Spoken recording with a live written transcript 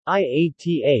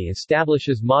IATA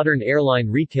establishes modern airline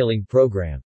retailing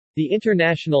program. The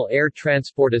International Air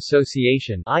Transport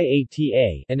Association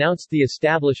 (IATA) announced the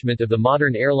establishment of the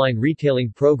Modern Airline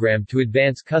Retailing Program to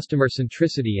advance customer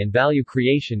centricity and value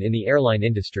creation in the airline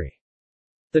industry.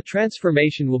 The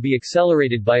transformation will be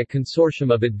accelerated by a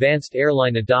consortium of advanced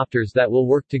airline adopters that will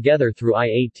work together through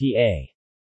IATA.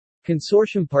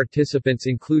 Consortium participants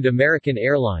include American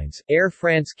Airlines, Air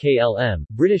France-KLM,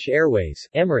 British Airways,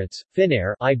 Emirates,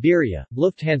 Finnair, Iberia,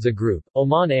 Lufthansa Group,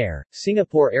 Oman Air,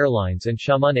 Singapore Airlines and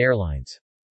Xiamen Airlines.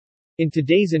 In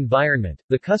today's environment,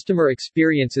 the customer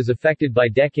experience is affected by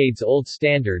decades-old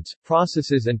standards,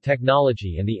 processes and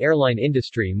technology, and the airline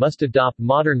industry must adopt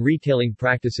modern retailing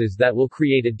practices that will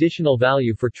create additional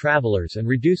value for travelers and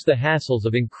reduce the hassles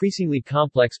of increasingly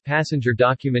complex passenger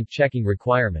document checking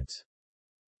requirements.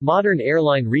 Modern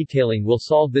airline retailing will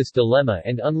solve this dilemma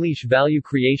and unleash value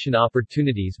creation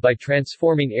opportunities by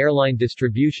transforming airline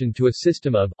distribution to a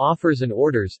system of offers and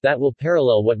orders that will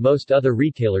parallel what most other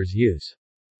retailers use.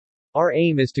 Our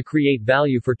aim is to create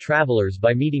value for travelers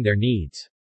by meeting their needs.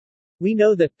 We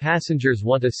know that passengers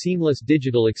want a seamless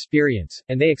digital experience,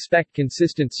 and they expect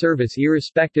consistent service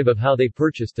irrespective of how they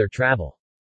purchased their travel.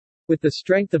 With the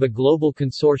strength of a global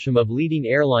consortium of leading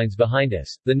airlines behind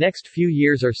us, the next few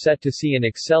years are set to see an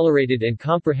accelerated and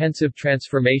comprehensive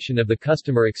transformation of the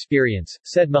customer experience,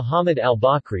 said Mohammed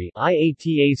Al-Bakri,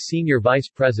 IATA's Senior Vice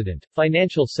President,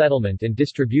 Financial Settlement and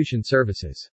Distribution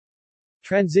Services.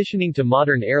 Transitioning to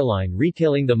modern airline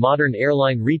retailing. The Modern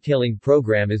Airline Retailing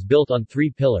Program is built on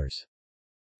three pillars.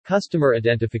 Customer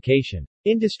identification.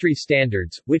 Industry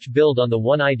standards, which build on the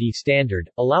OneID standard,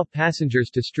 allow passengers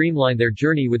to streamline their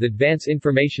journey with advanced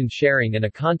information sharing and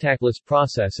a contactless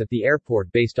process at the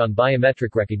airport based on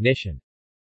biometric recognition.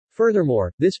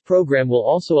 Furthermore, this program will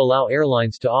also allow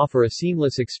airlines to offer a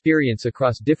seamless experience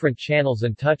across different channels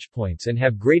and touchpoints and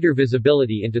have greater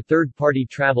visibility into third-party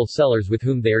travel sellers with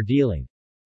whom they are dealing.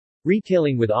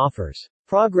 Retailing with offers.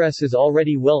 Progress is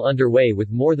already well underway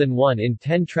with more than 1 in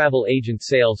 10 travel agent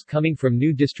sales coming from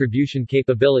new distribution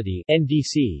capability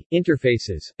 (NDC)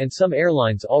 interfaces, and some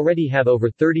airlines already have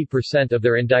over 30% of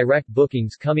their indirect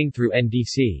bookings coming through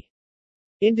NDC.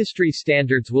 Industry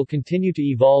standards will continue to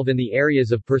evolve in the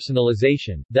areas of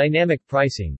personalization, dynamic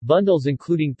pricing, bundles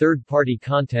including third-party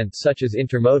content such as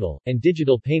intermodal, and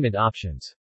digital payment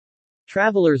options.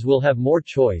 Travelers will have more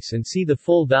choice and see the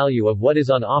full value of what is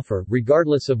on offer,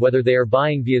 regardless of whether they are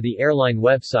buying via the airline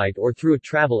website or through a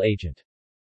travel agent.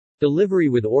 Delivery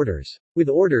with orders. With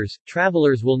orders,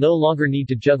 travelers will no longer need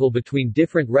to juggle between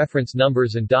different reference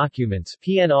numbers and documents,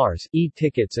 PNRs,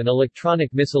 e-tickets and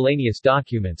electronic miscellaneous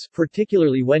documents,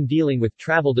 particularly when dealing with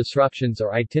travel disruptions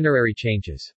or itinerary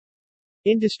changes.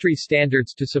 Industry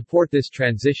standards to support this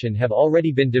transition have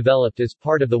already been developed as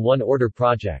part of the One Order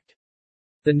project.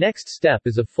 The next step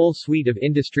is a full suite of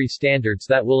industry standards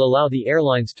that will allow the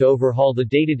airlines to overhaul the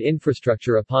dated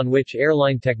infrastructure upon which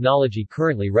airline technology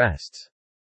currently rests.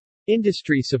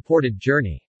 Industry-supported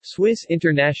journey. Swiss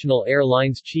International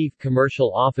Airlines Chief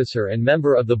Commercial Officer and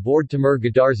member of the board Timur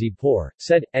Gudarzi-Pour,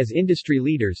 said, as industry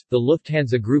leaders, the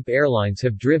Lufthansa Group airlines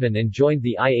have driven and joined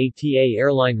the IATA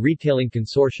Airline Retailing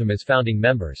Consortium as founding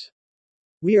members.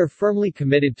 We are firmly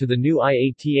committed to the new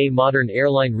IATA Modern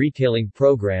Airline Retailing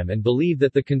Program and believe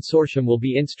that the consortium will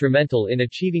be instrumental in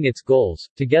achieving its goals,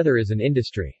 together as an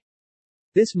industry.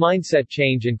 This mindset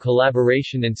change in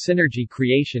collaboration and synergy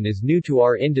creation is new to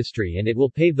our industry and it will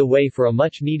pave the way for a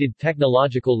much-needed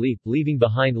technological leap leaving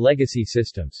behind legacy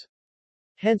systems.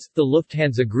 Hence, the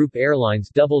Lufthansa Group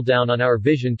airlines double down on our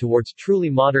vision towards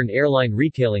truly modern airline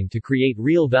retailing to create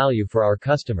real value for our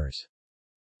customers.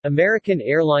 American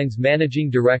Airlines Managing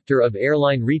Director of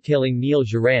Airline Retailing Neil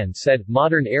Giran said,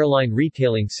 "Modern airline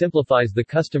retailing simplifies the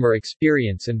customer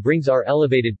experience and brings our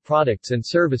elevated products and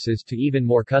services to even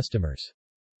more customers.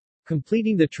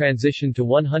 Completing the transition to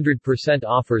 100%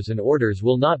 offers and orders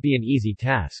will not be an easy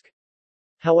task.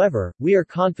 However, we are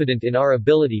confident in our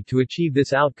ability to achieve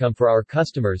this outcome for our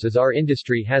customers as our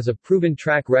industry has a proven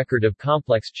track record of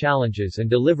complex challenges and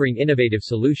delivering innovative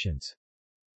solutions.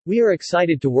 We are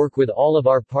excited to work with all of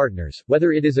our partners,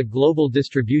 whether it is a global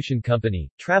distribution company,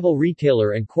 travel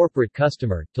retailer and corporate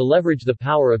customer, to leverage the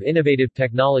power of innovative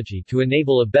technology to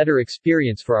enable a better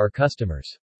experience for our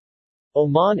customers."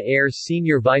 Oman Air's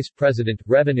Senior Vice President,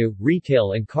 Revenue,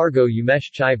 Retail and Cargo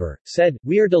Umesh Chiber, said,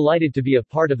 "We are delighted to be a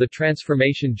part of the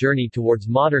transformation journey towards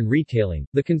modern retailing.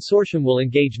 The consortium will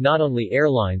engage not only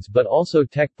airlines but also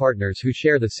tech partners who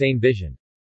share the same vision."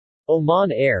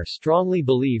 Oman Air strongly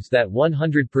believes that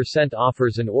 100%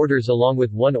 offers and orders along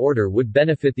with One Order would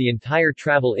benefit the entire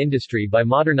travel industry by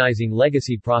modernizing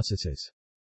legacy processes.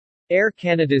 Air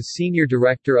Canada's Senior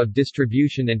Director of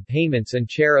Distribution and Payments and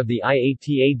Chair of the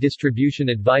IATA Distribution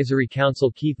Advisory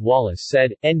Council Keith Wallace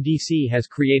said, NDC has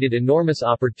created enormous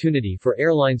opportunity for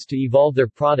airlines to evolve their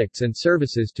products and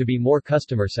services to be more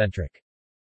customer-centric.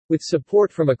 With support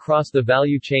from across the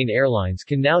value chain, airlines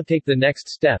can now take the next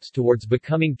steps towards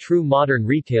becoming true modern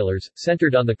retailers,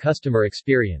 centered on the customer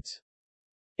experience.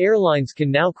 Airlines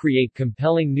can now create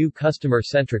compelling new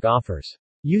customer-centric offers.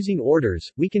 Using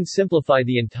orders, we can simplify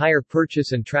the entire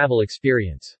purchase and travel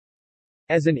experience.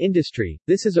 As an industry,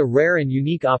 this is a rare and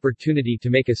unique opportunity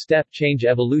to make a step-change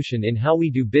evolution in how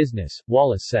we do business,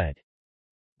 Wallace said.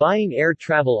 Buying air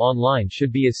travel online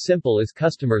should be as simple as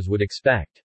customers would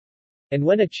expect. And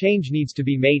when a change needs to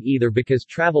be made, either because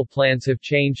travel plans have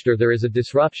changed or there is a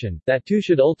disruption, that too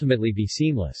should ultimately be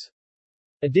seamless.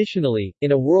 Additionally,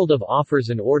 in a world of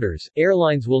offers and orders,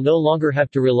 airlines will no longer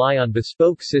have to rely on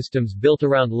bespoke systems built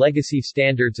around legacy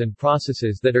standards and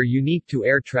processes that are unique to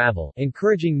air travel,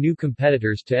 encouraging new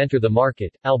competitors to enter the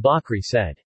market, Al-Bakri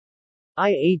said.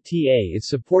 IATA is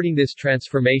supporting this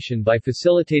transformation by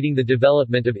facilitating the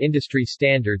development of industry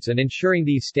standards and ensuring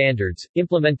these standards,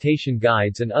 implementation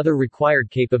guides and other required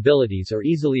capabilities are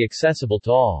easily accessible to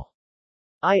all.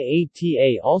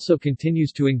 IATA also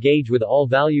continues to engage with all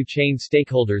value chain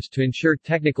stakeholders to ensure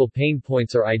technical pain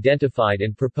points are identified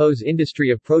and propose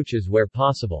industry approaches where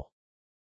possible.